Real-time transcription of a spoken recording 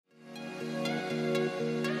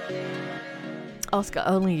Oscar,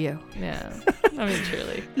 only you. Yeah. I mean,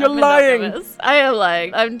 truly. You're lying. I am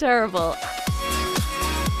lying. I'm terrible.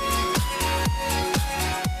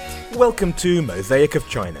 Welcome to Mosaic of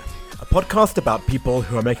China, a podcast about people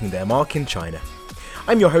who are making their mark in China.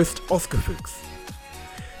 I'm your host, Oscar Fuchs.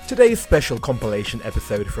 Today's special compilation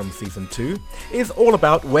episode from Season 2 is all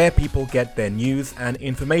about where people get their news and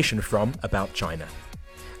information from about China.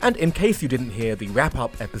 And in case you didn't hear the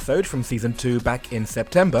wrap-up episode from Season 2 back in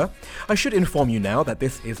September, I should inform you now that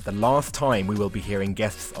this is the last time we will be hearing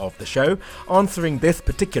guests of the show answering this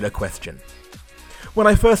particular question. When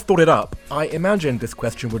I first thought it up, I imagined this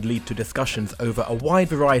question would lead to discussions over a wide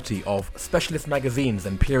variety of specialist magazines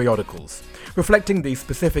and periodicals, reflecting the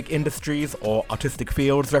specific industries or artistic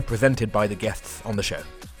fields represented by the guests on the show.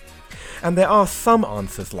 And there are some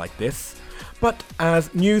answers like this, but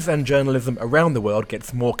as news and journalism around the world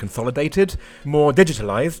gets more consolidated, more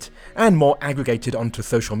digitalized, and more aggregated onto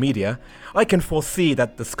social media, I can foresee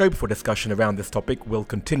that the scope for discussion around this topic will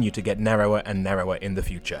continue to get narrower and narrower in the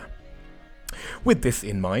future. With this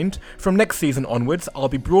in mind, from next season onwards, I'll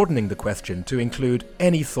be broadening the question to include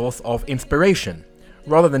any source of inspiration,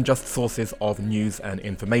 rather than just sources of news and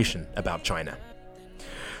information about China.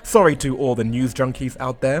 Sorry to all the news junkies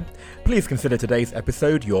out there, please consider today's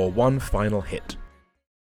episode your one final hit.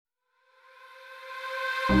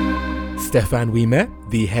 Stéphane Ouimet,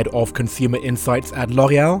 the head of consumer insights at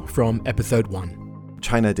L'Oréal, from episode 1.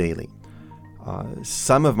 China Daily.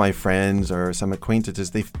 Some of my friends or some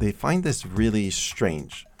acquaintances, they find this really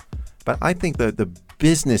strange. But I think that the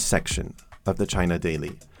business section of the China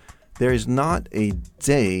Daily, there is not a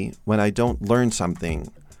day when I don't learn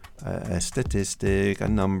something. A statistic, a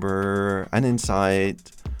number, an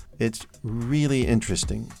insight. It's really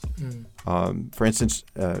interesting. For instance,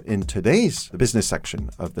 in today's business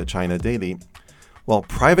section of the China Daily, well,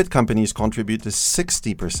 private companies contribute to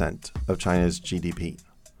 60% of China's GDP.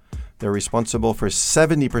 They're responsible for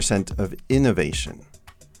 70% of innovation,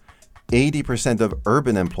 80% of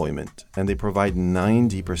urban employment, and they provide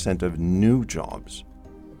 90% of new jobs.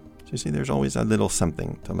 So you see, there's always a little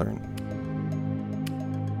something to learn.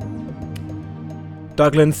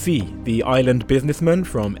 Douglas C., the island businessman,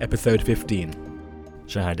 from episode 15.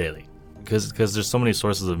 Shanghai Daily. Because there's so many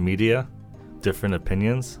sources of media, different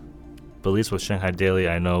opinions. But at least with Shanghai Daily,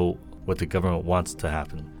 I know what the government wants to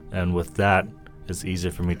happen. And with that, it's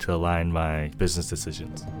easier for me to align my business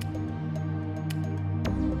decisions.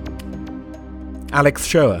 Alex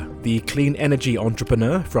Shoer, the clean energy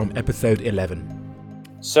entrepreneur, from episode 11.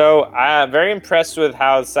 So I'm very impressed with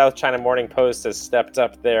how South China Morning Post has stepped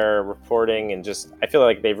up their reporting, and I feel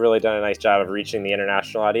like they've really done a nice job of reaching the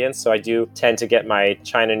international audience. So I do tend to get my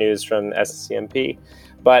China news from SCMP.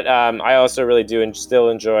 But I also really do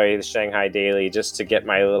still enjoy the Shanghai Daily, just to get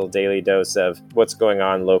my little daily dose of what's going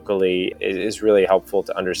on locally. It is really helpful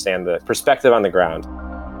to understand the perspective on the ground.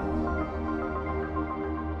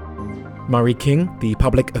 Murray King, the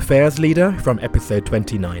public affairs leader, from episode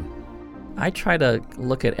 29. I try to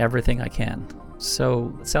look at everything I can.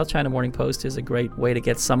 So South China Morning Post is a great way to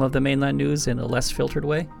get some of the mainland news in a less filtered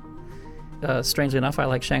way. Strangely enough, I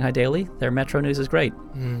like Shanghai Daily. Their Metro News is great.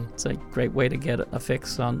 It's a great way to get a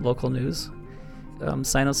fix on local news.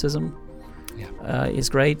 Sinocism is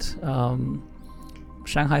great.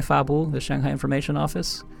 Shanghai Fabu, the Shanghai Information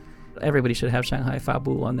Office. Everybody should have Shanghai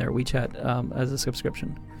Fabu on their WeChat as a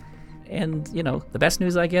subscription. And, the best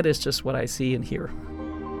news I get is just what I see and hear.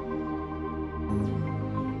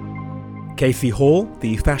 Casey Hall,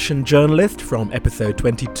 the fashion journalist, from episode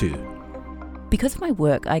 22. Because of my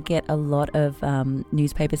work, I get a lot of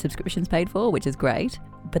newspaper subscriptions paid for, which is great.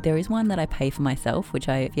 But there is one that I pay for myself, which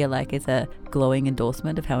I feel like is a glowing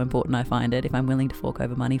endorsement of how important I find it if I'm willing to fork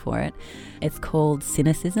over money for it. It's called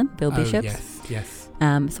Cynicism, Bill Bishop's. Yes.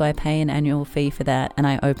 So I pay an annual fee for that, and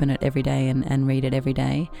I open it every day and read it every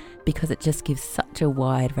day, because it just gives such a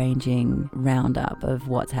wide-ranging roundup of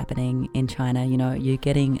what's happening in China. You're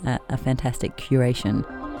getting a fantastic curation.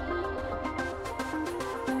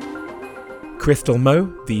 Crystal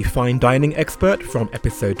Mo, the fine dining expert, from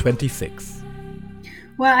episode 26.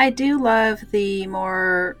 Well, I do love the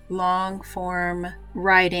more long-form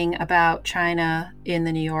writing about China in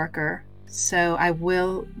The New Yorker. So I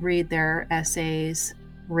will read their essays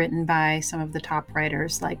written by some of the top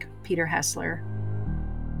writers like Peter Hessler.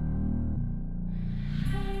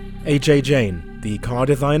 AJ Jain, the car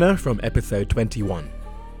designer, from episode 21.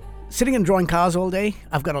 Sitting and drawing cars all day,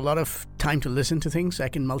 I've got a lot of time to listen to things. I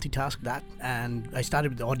can multitask that. And I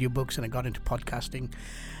started with audiobooks and I got into podcasting.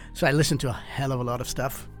 So I listen to a hell of a lot of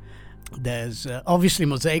stuff. There's obviously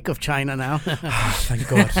Mosaic of China now. Thank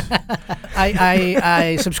God.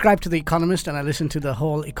 I subscribe to The Economist and I listen to the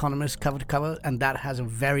whole Economist cover to cover, and that has a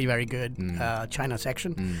very, very good China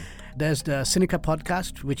section. There's the Sinica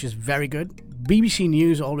podcast, which is very good. BBC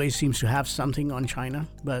News always seems to have something on China,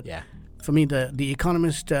 but for me, the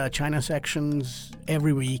Economist China sections,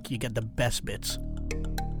 every week you get the best bits.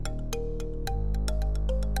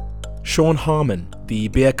 Sean Harmon, the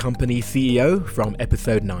beer company CEO, from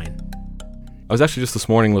episode 9. I was actually just this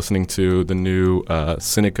morning listening to the new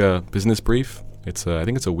Sinica Business Brief. I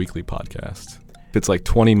think it's a weekly podcast. It's like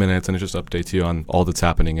 20 minutes and it just updates you on all that's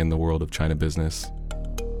happening in the world of China business.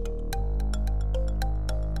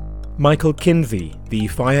 Michael Kinsey, the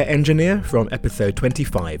fire engineer, from episode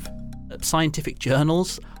 25. Scientific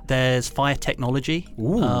journals. There's fire technology.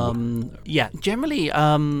 Generally,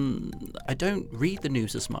 I don't read the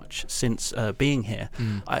news as much since being here.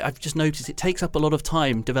 I've just noticed it takes up a lot of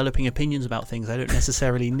time developing opinions about things I don't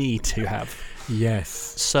necessarily need to have. Yes.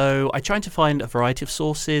 So I try to find a variety of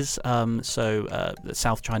sources. The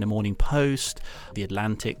South China Morning Post, The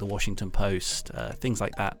Atlantic, The Washington Post, things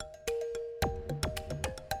like that.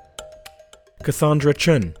 Cassandra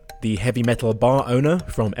Chun, the heavy metal bar owner,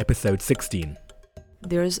 from episode 16.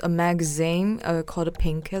 There's a magazine called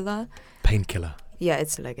Painkiller. Painkiller. Yeah,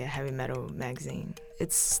 it's like a heavy metal magazine.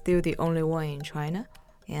 It's still the only one in China,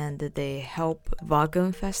 and they help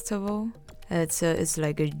Wagen Festival. It's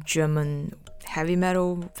like a German heavy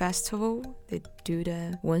metal festival. They do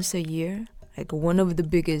that once a year, like one of the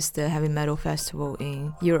biggest heavy metal festival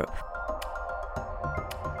in Europe.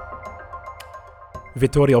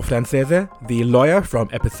 Vittorio Francese, the lawyer, from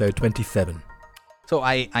episode 27. So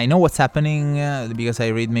I know what's happening because I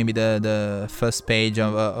read maybe the first page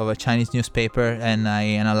of a Chinese newspaper, and I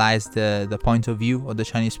analyze the point of view of the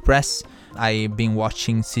Chinese press. I've been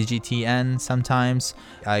watching CGTN sometimes.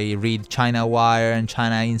 I read China Wire and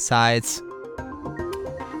China Insights.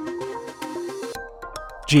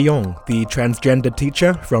 Ji Yong, the transgender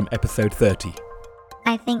teacher, from episode 30.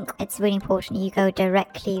 I think it's really important you go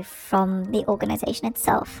directly from the organization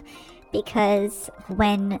itself, because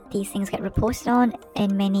when these things get reported on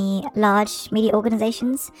in many large media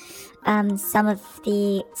organizations, some of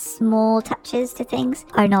the small touches to things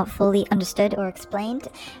are not fully understood or explained.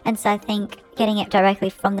 And so I think getting it directly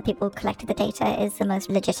from the people who collected the data is the most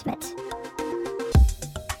legitimate.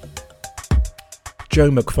 Joe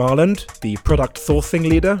McFarland, the product sourcing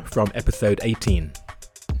leader, from episode 18.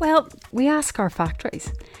 Well, we ask our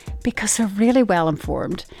factories because they're really well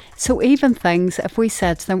informed. So even things, if we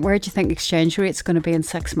said to them, where do you think exchange rate's going to be in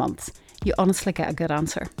 6 months? You honestly get a good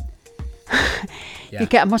answer. You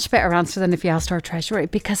get a much better answer than if you asked our treasury,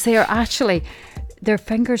 because they are actually, their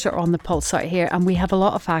fingers are on the pulse out here, and we have a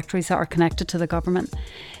lot of factories that are connected to the government.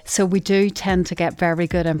 So we do tend to get very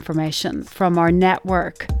good information from our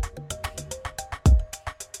network.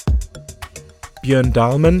 Björn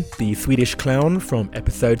Dahlman, the Swedish clown, from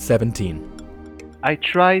episode 17. I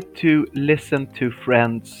try to listen to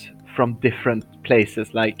friends from different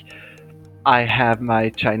places. Like, I have my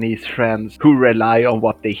Chinese friends who rely on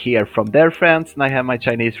what they hear from their friends, and I have my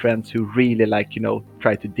Chinese friends who really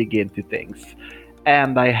try to dig into things.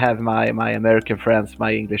 And I have my American friends,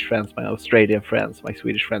 my English friends, my Australian friends, my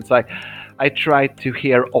Swedish friends. So I try to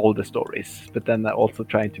hear all the stories, but then I also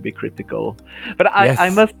trying to be critical. But I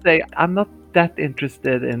must say, I'm not that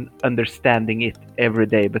interested in understanding it every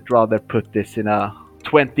day, but rather put this in a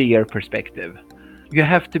 20-year perspective. You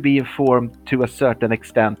have to be informed to a certain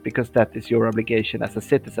extent because that is your obligation as a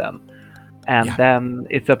citizen. And then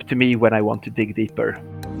it's up to me when I want to dig deeper.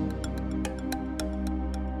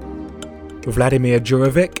 Vladimir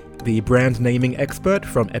Jurovic, the brand naming expert,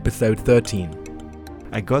 from episode 13.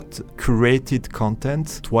 I got curated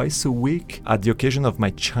content twice a week at the occasion of my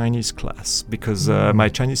Chinese class, because my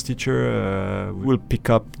Chinese teacher will pick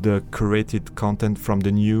up the curated content from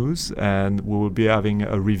the news, and we will be having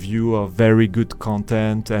a review of very good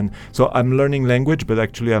content. And so I'm learning language, but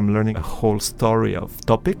actually I'm learning a whole story of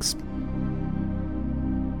topics.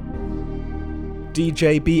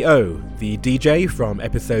 DJ BO, the DJ, from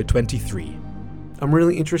episode 23. I'm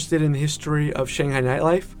really interested in the history of Shanghai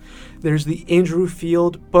nightlife. There's the Andrew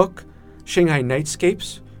Field book, Shanghai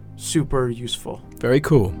Nightscapes. Super useful. Very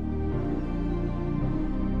cool.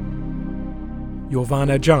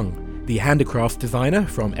 Giovanna Zhang, the handicrafts designer,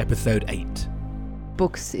 from episode 8.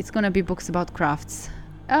 Books. It's going to be books about crafts.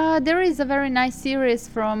 There is a very nice series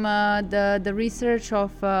from the research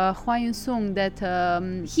of Huan Yunsong that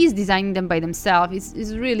he's designing them by himself.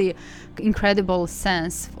 It's really incredible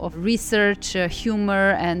sense of research,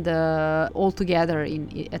 humor, and all together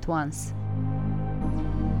at once.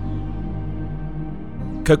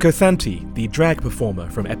 Coco Santi, the drag performer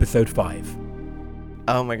from episode 5.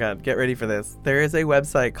 Oh my god, get ready for this. There is a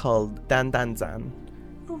website called Dandanzan.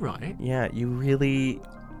 All right. Yeah, you really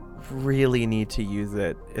need to use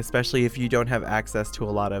it, especially if you don't have access to a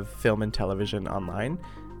lot of film and television online.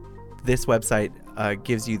 This website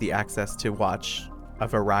gives you the access to watch a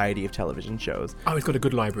variety of television shows. Oh, it's got a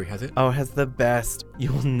good library, has it? Oh, it has the best.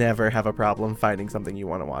 You will never have a problem finding something you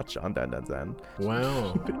want to watch on Dandanzan.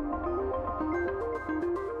 Wow.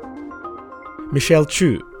 Michelle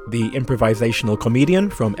Chu, the improvisational comedian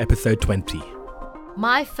from episode 20.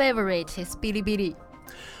 My favorite is Bilibili.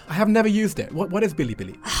 I have never used it. What is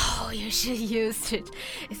Bilibili? Oh, you should use it.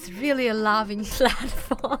 It's really a loving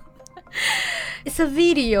platform. It's a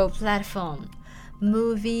video platform.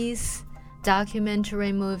 Movies,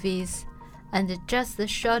 documentary movies, and just the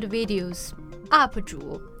short videos.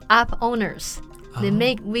 App owners, they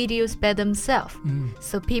make videos by themselves,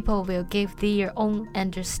 so people will give their own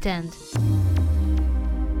understand.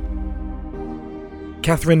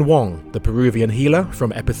 Catherine Wong, the Peruvian healer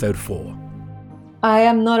from episode 4. I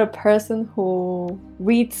am not a person who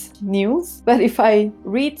reads news, but if I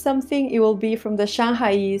read something, it will be from the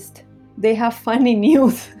Shanghai East. They have funny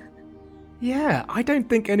news. Yeah, I don't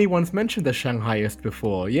think anyone's mentioned the Shanghaiist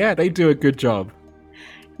before. Yeah, they do a good job.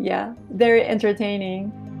 Yeah, very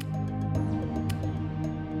entertaining.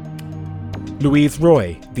 Louise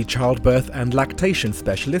Roy, the childbirth and lactation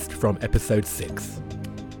specialist from episode 6.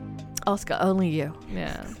 Oscar, only you.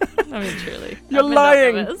 Yeah. I mean, truly. You're I'm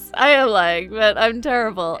lying. monogamous. I am lying, but I'm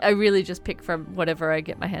terrible. I really just pick from whatever I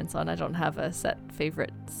get my hands on. I don't have a set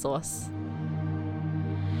favorite source.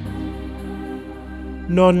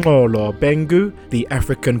 Nonolo Bengu, the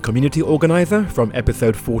African community organizer from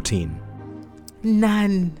episode 14.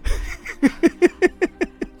 None.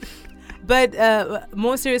 But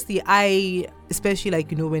more seriously, I, especially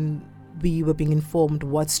when we were being informed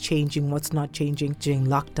what's changing, what's not changing during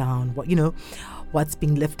lockdown, what's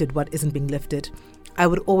being lifted, what isn't being lifted, I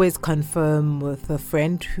would always confirm with a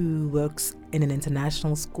friend who works in an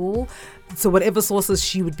international school. So whatever sources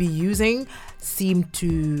she would be using seemed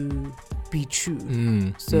to be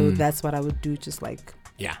true. That's what I would do, just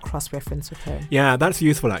cross-reference with her. Yeah, that's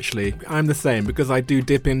useful actually. I'm the same because I do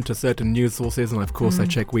dip into certain news sources and of course I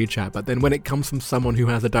check WeChat, but then when it comes from someone who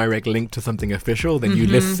has a direct link to something official, then you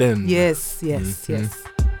listen. Yes.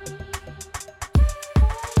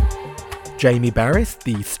 Jamie Barris,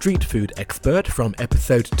 the street food expert from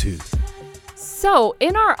episode 2. So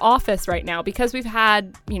in our office right now, because we've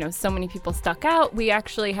had, so many people stuck out, we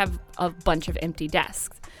actually have a bunch of empty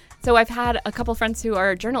desks. So I've had a couple friends who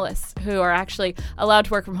are journalists who are actually allowed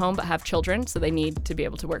to work from home but have children, so they need to be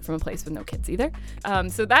able to work from a place with no kids either.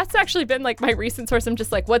 So that's actually been my recent source. I'm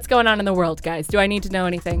just what's going on in the world, guys? Do I need to know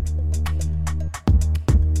anything?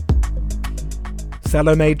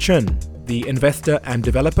 Salome Chun, the investor and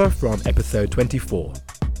developer from episode 24.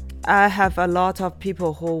 I have a lot of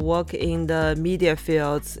people who work in the media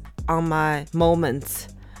fields on my moments.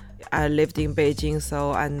 I lived in Beijing,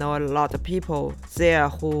 so I know a lot of people there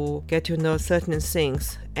who get to know certain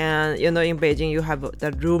things. And, in Beijing, you have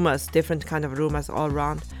the rumors, different kind of rumors all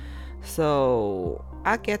around. So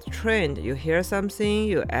I get trained. You hear something,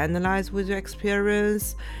 you analyze with your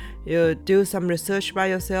experience, you do some research by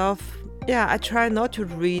yourself. Yeah, I try not to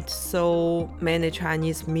read so many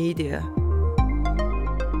Chinese media.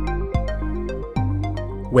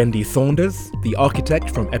 Wendy Saunders, the architect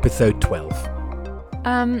from episode 12.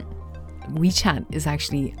 WeChat is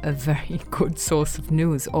actually a very good source of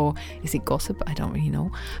news, or is it gossip? I don't really know.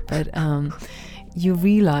 But you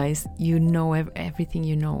realize everything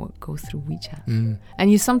goes through WeChat.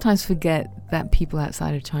 And you sometimes forget that people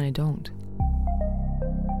outside of China don't.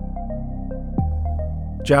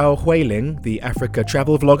 Zhao Huiling, the Africa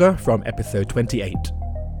travel vlogger from episode 28.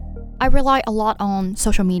 I rely a lot on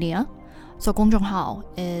social media. So 公众号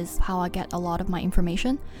is how I get a lot of my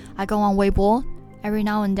information. I go on Weibo every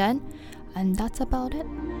now and then, and that's about it.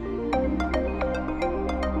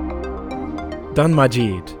 Dan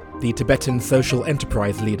Majid, the Tibetan social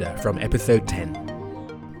enterprise leader from episode 10.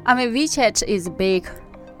 I mean, WeChat is big.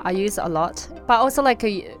 I use a lot. But also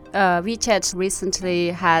WeChat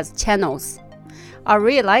recently has channels. I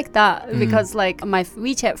really like that because my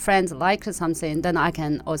WeChat friends like something, then I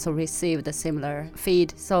can also receive the similar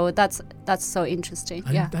feed. So that's so interesting.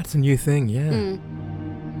 Yeah, that's a new thing. Yeah.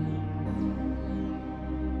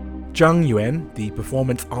 Zhang Yuan, the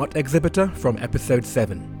performance art exhibitor from episode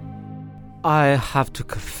 7. I have to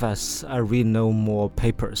confess, I read no more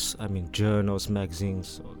papers. I mean, journals,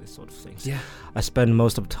 magazines, all these sort of things. Yeah. I spend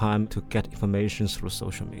most of the time to get information through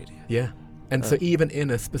social media. Yeah. And so even in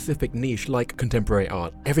a specific niche like contemporary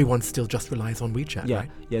art, everyone still just relies on WeChat, yeah,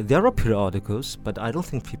 right? Yeah, there are periodicals, but I don't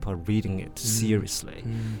think people are reading it seriously.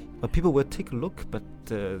 But people will take a look, but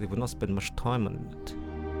they will not spend much time on it.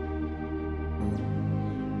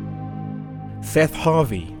 Seth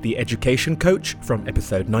Harvey, the education coach from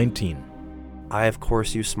episode 19. I, of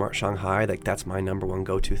course, use Smart Shanghai. Like, that's my number one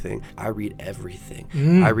go-to thing. I read everything.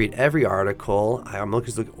 Mm. I read every article. I'm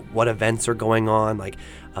looking at what events are going on. Like,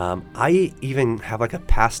 I even have like a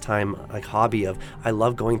pastime, like hobby of, I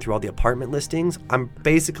love going through all the apartment listings. I'm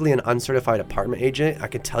basically an uncertified apartment agent. I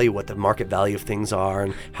can tell you what the market value of things are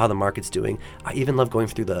and how the market's doing. I even love going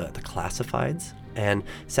through the classifieds. And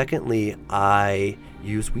secondly, I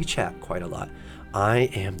use WeChat quite a lot. I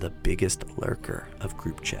am the biggest lurker of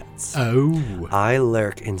group chats. Oh. I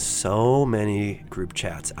lurk in so many group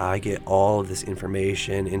chats. I get all of this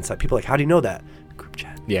information inside. People are like, how do you know that? Group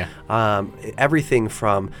chat. Yeah. Everything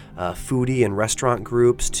from foodie and restaurant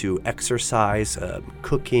groups to exercise,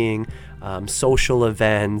 cooking, social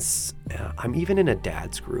events. I'm even in a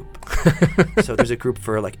dad's group. So there's a group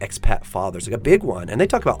for like expat fathers, like a big one. And they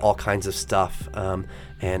talk about all kinds of stuff.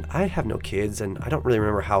 And I have no kids, and I don't really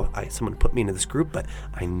remember how someone put me into this group, but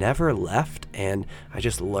I never left, and I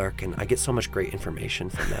just lurk, and I get so much great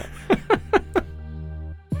information from that.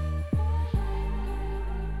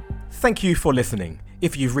 Thank you for listening.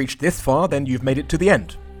 If you've reached this far, then you've made it to the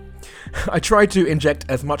end. I tried to inject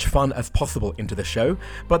as much fun as possible into the show,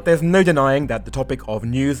 but there's no denying that the topic of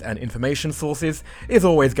news and information sources is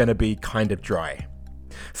always going to be kind of dry.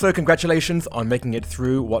 So congratulations on making it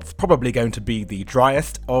through what's probably going to be the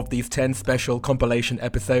driest of these 10 special compilation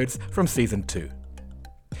episodes from Season 2.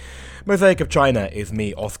 Mosaic of China is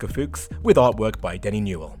me, Oscar Fuchs, with artwork by Denny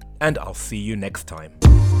Newell, and I'll see you next time.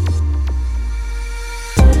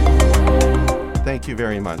 Thank you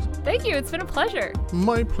very much. Thank you. It's been a pleasure.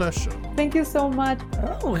 My pleasure. Thank you so much.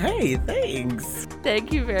 Oh, hey, thanks.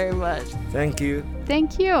 Thank you very much. Thank you.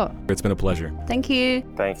 Thank you. It's been a pleasure. Thank you.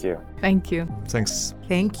 Thank you. Thank you. Thanks.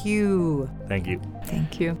 Thank you. Thank you.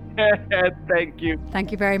 Thank you. Thank you.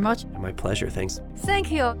 Thank you very much. My pleasure. Thanks.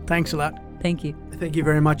 Thank you. Thanks a lot. Thank you. Thank you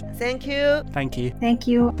very much. Thank you. Thank you. Thank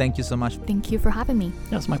you. Thank you so much. Thank you for having me.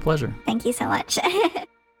 That's my pleasure. Thank you so much.